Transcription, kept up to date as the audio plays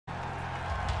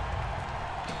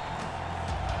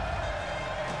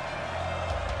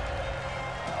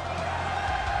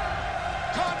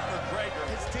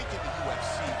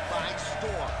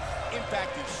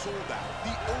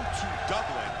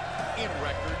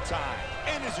time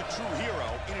and is a true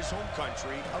hero in his home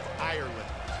country of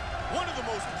Ireland. One of the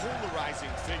most polarizing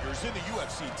figures in the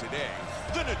UFC today,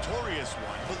 the Notorious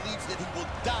One believes that he will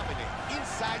dominate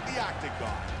inside the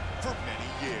octagon for many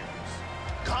years.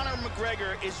 Conor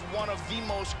McGregor is one of the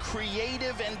most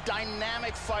creative and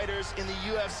dynamic fighters in the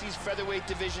UFC's featherweight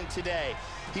division today.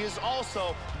 He is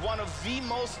also one of the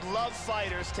most loved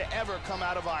fighters to ever come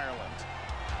out of Ireland.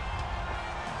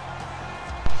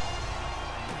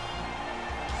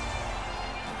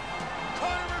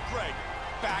 Conor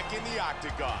McGregor back in the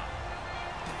octagon.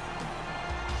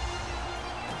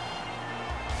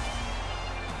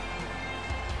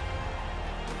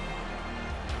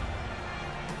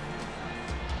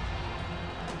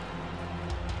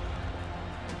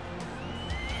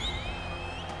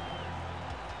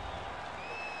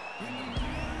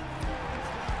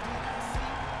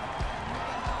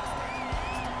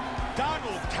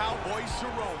 Donald "Cowboy"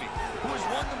 Cerrone, who has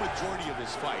won the majority of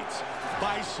his fights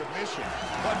by submission.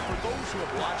 But for those who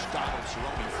have watched Donald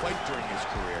Cerrone fight during his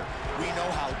career, we know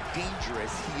how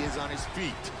dangerous he is on his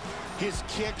feet. His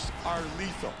kicks are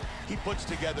lethal. He puts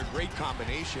together great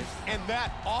combinations, and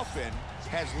that often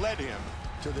has led him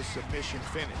to the submission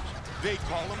finish. They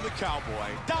call him the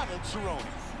Cowboy, Donald Cerrone.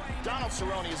 Donald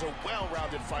Cerrone is a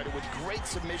well-rounded fighter with great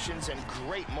submissions and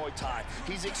great Muay Thai.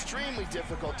 He's extremely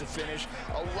difficult to finish,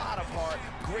 a lot of heart,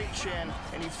 great chin,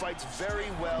 and he fights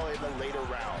very well in the later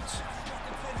rounds.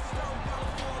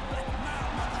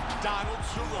 Donald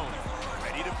Cerrone,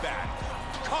 ready to battle.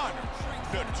 Conor,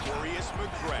 Notorious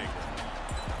McGregor.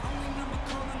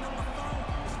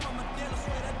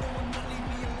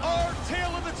 Our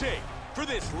tale of the tape for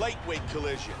this lightweight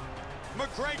collision.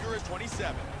 McGregor is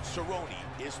 27, Cerrone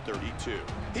is 32.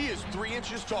 He is 3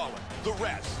 inches taller. The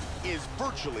rest is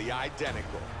virtually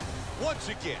identical. Once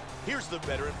again, here's the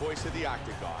veteran voice of the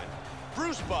octagon,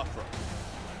 Bruce Buffer.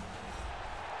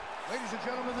 Ladies and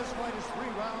gentlemen, this fight is 3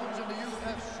 rounds in the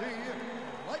UFC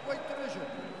lightweight division.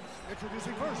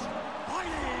 Introducing first,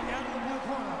 fighting out of the blue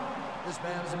corner. This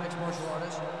man is a mixed martial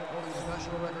artist, holding a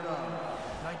professional record of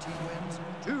 19 wins,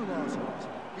 2 losses.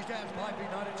 He stands 5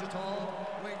 feet 9 inches tall,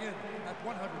 weighing in at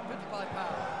 155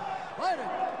 pounds. Fighting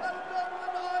out of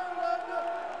Dublin, Ireland,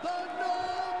 the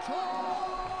Notorious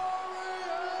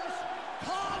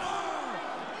Conor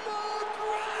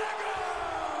McGregor!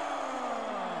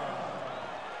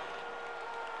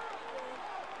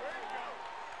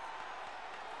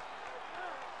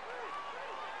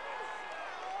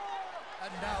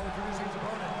 And now introducing his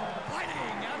opponent,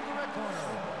 fighting out of the red corner.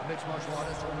 Mixed martial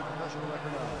artist holding a professional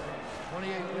record of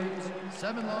 28 wins,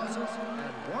 7 losses,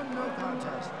 and 1 no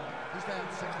contest. He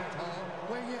stands 6 feet tall,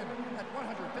 weighing in at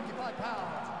 155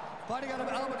 pounds. Fighting out of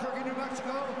Albuquerque, New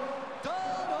Mexico,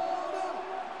 Donald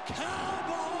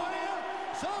 "Cowboy"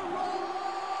 Cerrone!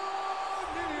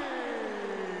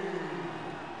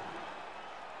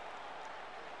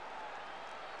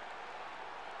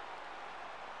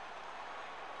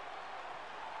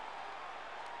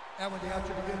 And when the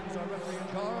action begins, our referee in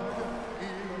charge,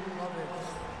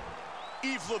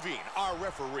 Yves Levine, our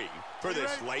referee for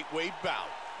this lightweight bout.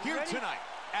 Here tonight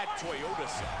at Toyota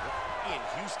Center in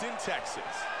Houston, Texas.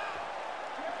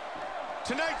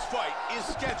 Tonight's fight is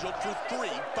scheduled for 3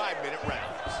 5-minute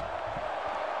rounds.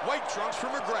 White trunks for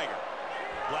McGregor,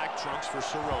 black trunks for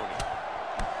Cerrone.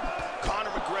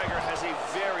 Conor McGregor has a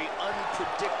very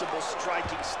unpredictable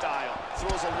striking style,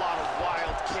 throws a lot of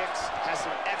wild kicks, has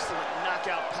some excellent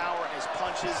knockout power in his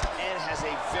punches, and has a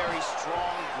very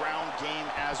strong ground game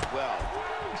as well.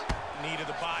 Knee to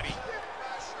the body.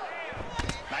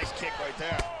 Nice kick right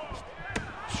there.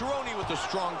 Cerrone with a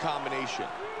strong combination.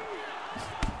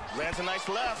 Lands a nice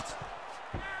left.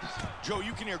 Joe,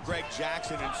 you can hear Greg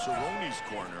Jackson in Cerrone's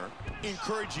corner,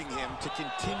 encouraging him to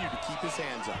continue to keep his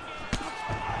hands up.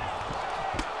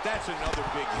 That's another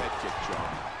big head kick, Joe.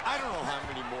 I don't know how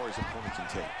many more his opponent can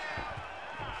take.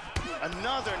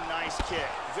 Another nice kick.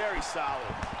 Very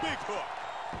solid. Big hook.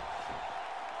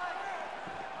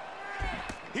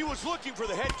 He was looking for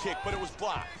the head kick, but it was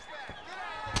blocked.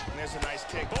 And there's a nice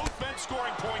kick. Both men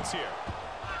scoring points here.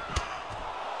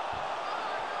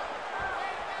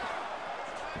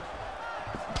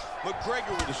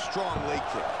 McGregor with a strong leg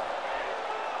kick.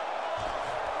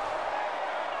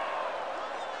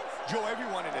 Joe,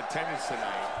 everyone in attendance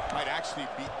tonight might actually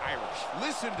be Irish.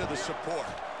 Listen to the support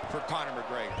for Conor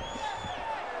McGregor.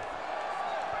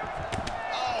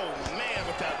 Oh, man,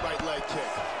 with that right leg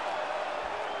kick.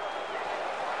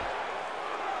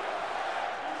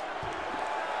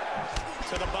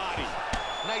 To the body.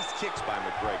 Nice kicks by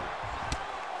McGregor.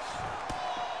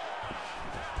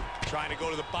 Trying to go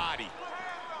to the body.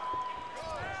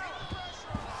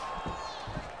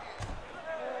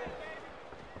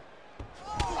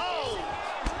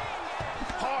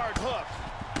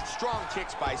 Strong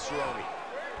kicks by Cerrone.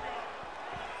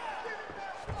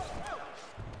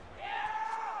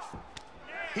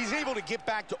 He's able to get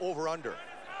back to over-under.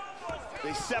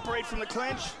 They separate from the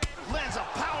clinch. Lands a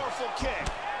powerful kick.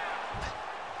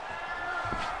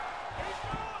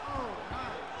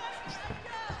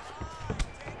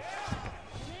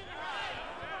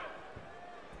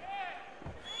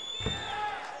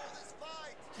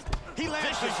 He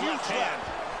lands his huge hand.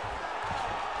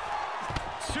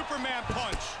 Superman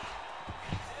punch.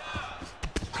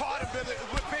 Caught him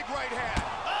with big right hand.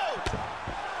 Oh!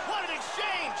 What an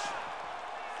exchange!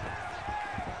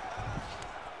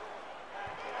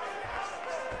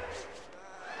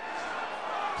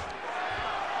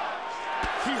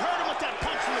 He hurt him with that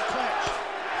punch in the clinch.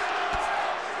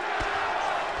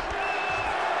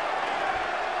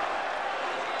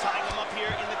 Tying him up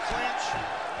here in the clinch.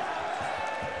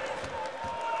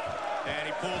 And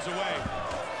he pulls away.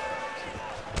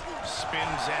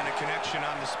 Spins and a connection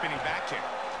on the spinning back kick.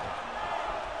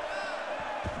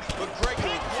 McGregor,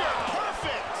 picture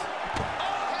perfect.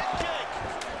 Head kick.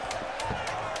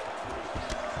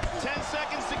 10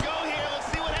 seconds to go here. Let's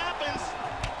see what happens.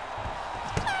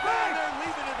 And they're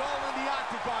leaving it all in the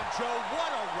octagon, Joe. What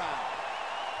a round.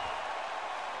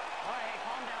 All right, hey,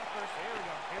 calm down first. Here we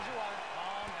go. Here's your water.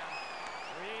 Calm down.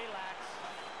 Relax.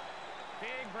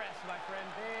 Big breaths, my friend.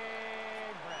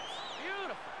 Big breaths.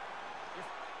 Beautiful.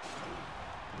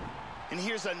 And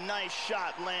here's a nice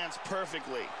shot, lands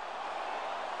perfectly.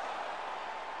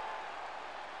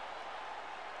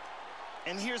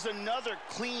 And here's another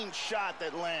clean shot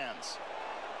that lands.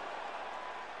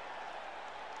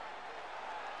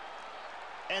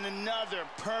 And another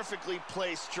perfectly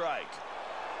placed strike.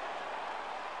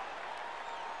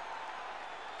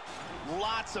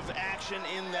 Lots of action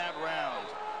in that round.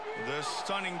 The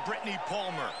stunning Brittany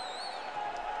Palmer.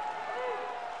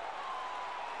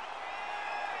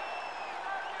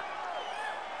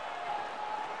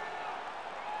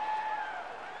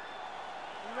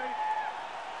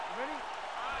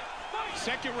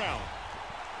 Second round.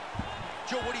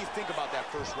 Joe, what do you think about that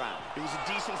first round? It was a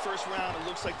decent first round. It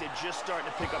looks like they're just starting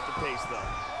to pick up the pace, though.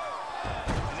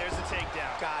 And there's the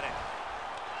takedown. Got it.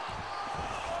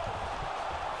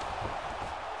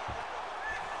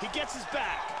 He gets his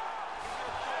back.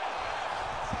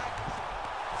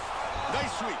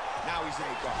 Nice sweep. Now he's in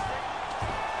the guard.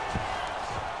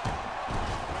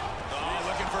 Oh,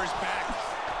 looking for his back.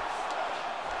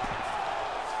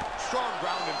 Strong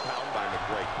ground and pound by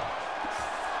McGregor.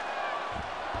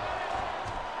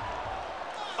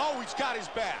 Oh, he's got his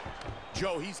back.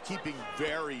 Joe, he's keeping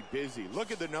very busy.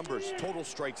 Look at the numbers. Total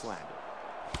strikes landed.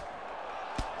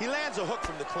 He lands a hook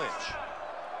from the clinch.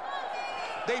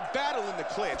 They battle in the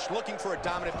clinch, looking for a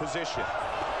dominant position.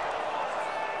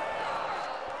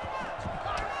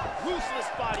 Ruthless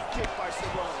body kick by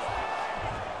Cerrone.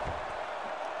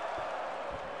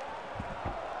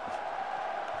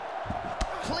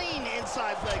 Clean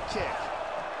inside leg kick.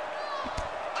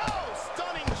 Oh,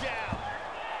 stunning jab.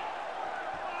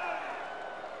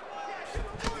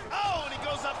 Oh, and he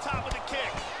goes up top with a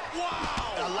kick.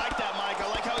 Wow! I like that, Mike. I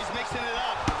like how he's mixing it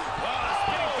up.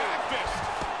 Spinning back fist.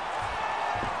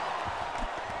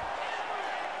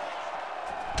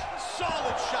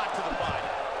 Solid shot to the body.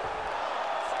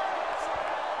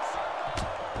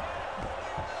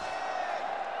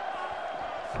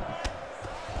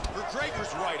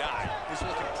 McGregor's right eye is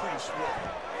looking pretty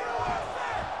swollen.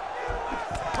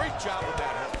 Great job with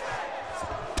that hook.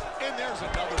 And there's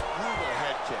another brutal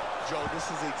head kick. Joe, this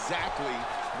is exactly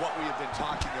what we have been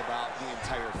talking about the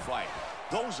entire fight.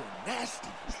 Those are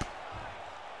nasty.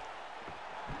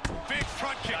 Big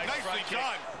front kick, nicely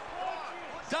done.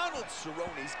 Donald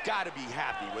Cerrone's got to be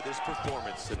happy with his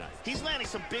performance tonight. He's landing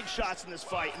some big shots in this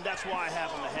fight, and that's why I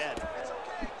have him ahead.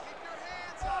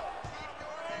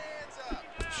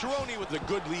 Cerrone with a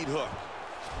good lead hook.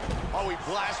 Oh, he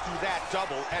blasts through that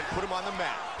double and put him on the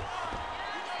mat.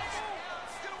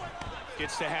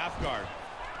 Gets to half guard.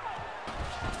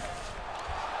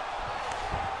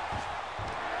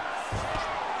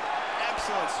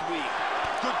 Excellent sweep.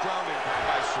 Good ground impact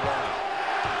by Cerrone.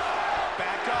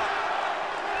 Back up.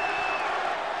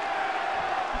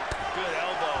 Good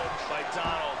elbow by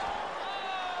Donald.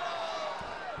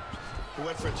 He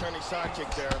went for a turning side kick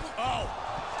there. Oh,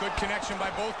 good connection by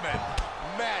both men.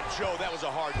 Man, Joe, that was a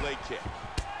hard leg kick.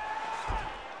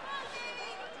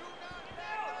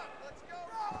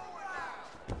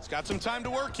 He's got some time to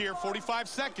work here, 45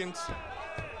 seconds.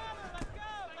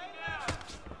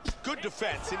 Good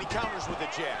defense, and he counters with a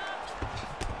jab.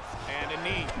 And a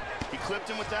knee. He clipped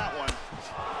him with that one.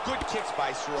 Good kicks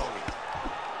by Cerrone.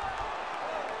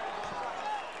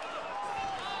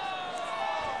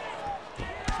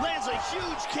 Lands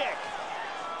huge kick.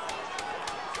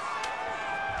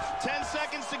 10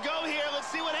 seconds to go here. Let's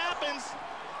see what happens.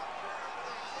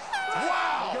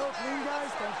 Wow! Go, clean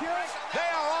guys, thank you. They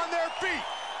are on their feet.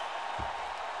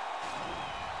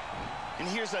 And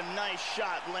here's a nice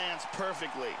shot, lands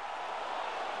perfectly.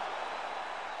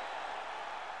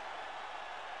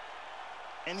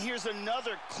 And here's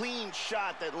another clean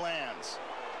shot that lands.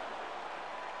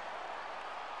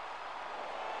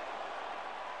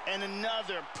 And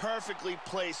another perfectly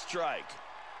placed strike.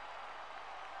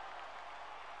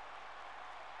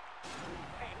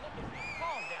 Hey, look at me.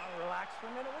 Calm down, relax for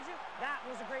a minute, would you? That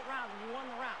was a great round, and you won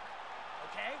the round.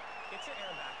 Okay? Get your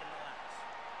air back and relax.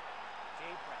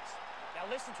 Deep breaths. Now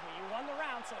listen to me. You won the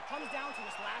round, so it comes down to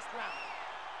this last round.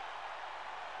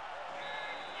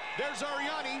 There's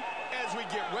Ariani as we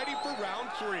get ready for round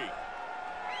 3. Ready?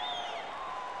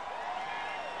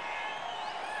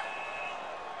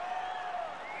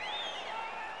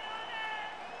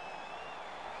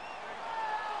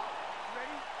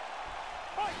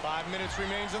 5 minutes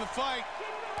remains in the fight.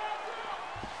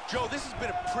 Joe, this has been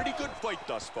a pretty good fight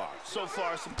thus far. So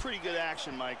far, some pretty good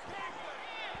action, Mike.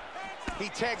 He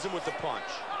tags him with the punch.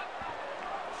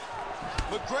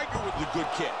 McGregor with the good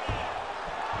kick.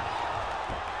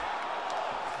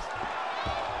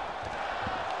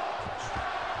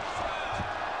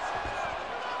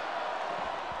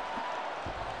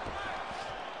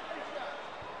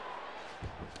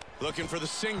 Looking for the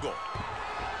single.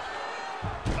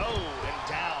 Oh, and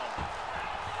down.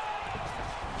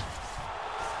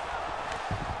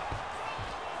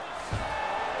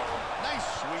 Nice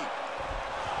sweep.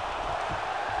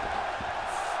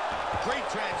 Great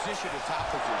transition to top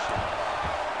position.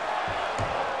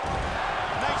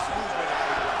 Nice movement out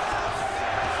of the way.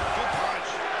 Good punch.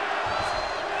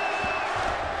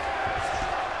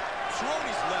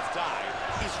 Cerrone's left eye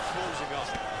is closing up.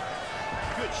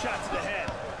 Good shot to the head.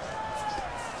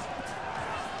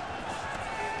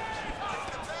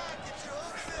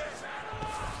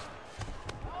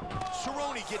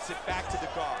 Cerrone gets it back to the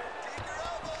guard.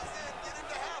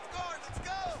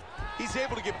 He's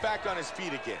able to get back on his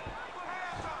feet again.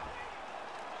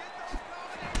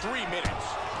 3 minutes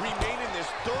remain in this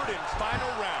third and final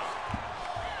round.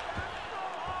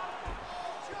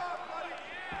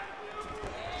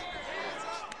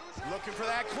 Looking for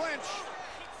that clinch.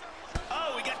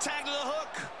 Oh, we got tagged to the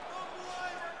hook.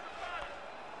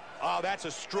 Oh, that's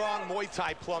a strong Muay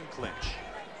Thai plum clinch.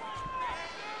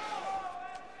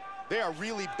 They are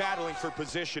really battling for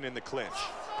position in the clinch.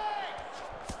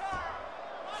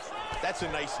 That's a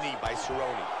nice knee by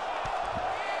Cerrone.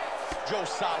 Joe,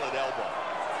 solid elbow.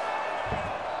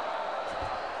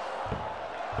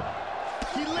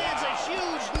 He lands a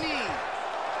huge knee.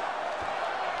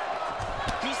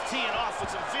 He's teeing off with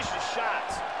some vicious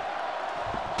shots.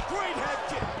 Great head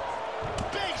kick.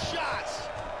 Big shots.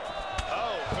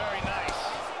 Oh, very nice.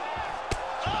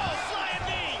 Oh, flying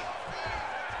knee.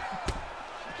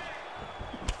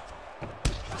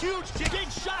 Huge kick. Big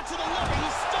shot to the liver.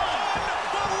 He's stunned.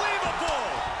 Unbelievable.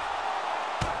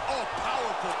 Oh,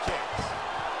 powerful kicks.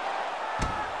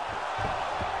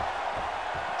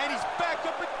 And he's back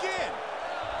up again.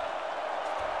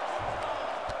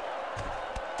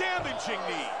 Damaging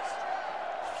knees.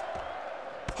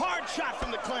 Hard shot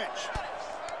from the clinch.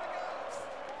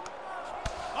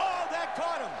 Oh, that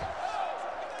caught him.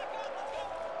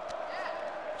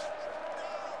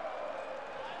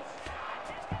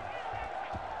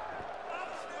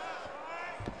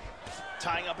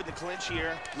 Tying up in the clinch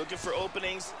here, looking for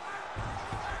openings.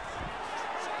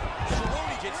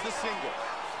 Cerrone gets the single.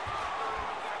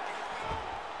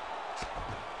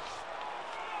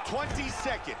 20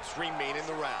 seconds remain in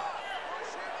the round.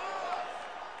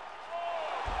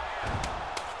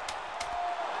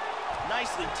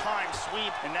 Nicely timed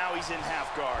sweep, and now he's in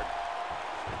half guard.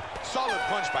 Solid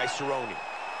punch by Cerrone.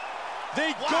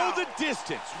 They Wow. go the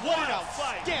distance. What an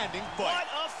outstanding fight. What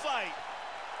a fight.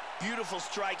 Beautiful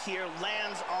strike here,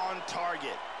 lands on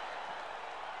target.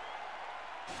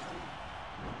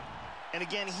 And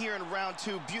again here in round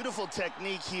 2, beautiful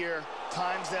technique here,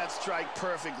 times that strike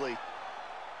perfectly.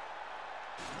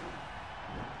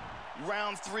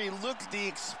 Round 3, look at the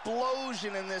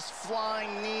explosion in this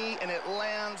flying knee, and it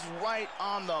lands right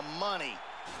on the money.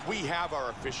 We have our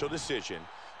official decision,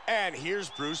 and here's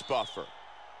Bruce Buffer.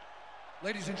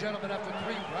 Ladies and gentlemen, after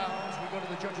 3 rounds, we go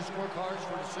to the judges' scorecards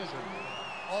for decision.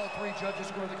 All 3 judges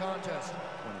score the contest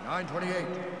 29-28.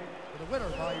 For the winner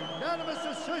by unanimous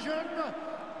decision,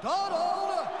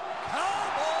 Donald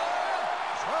Cowboy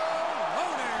Cerrone.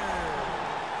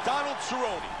 Donald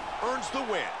Cerrone earns the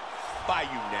win by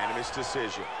unanimous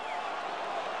decision.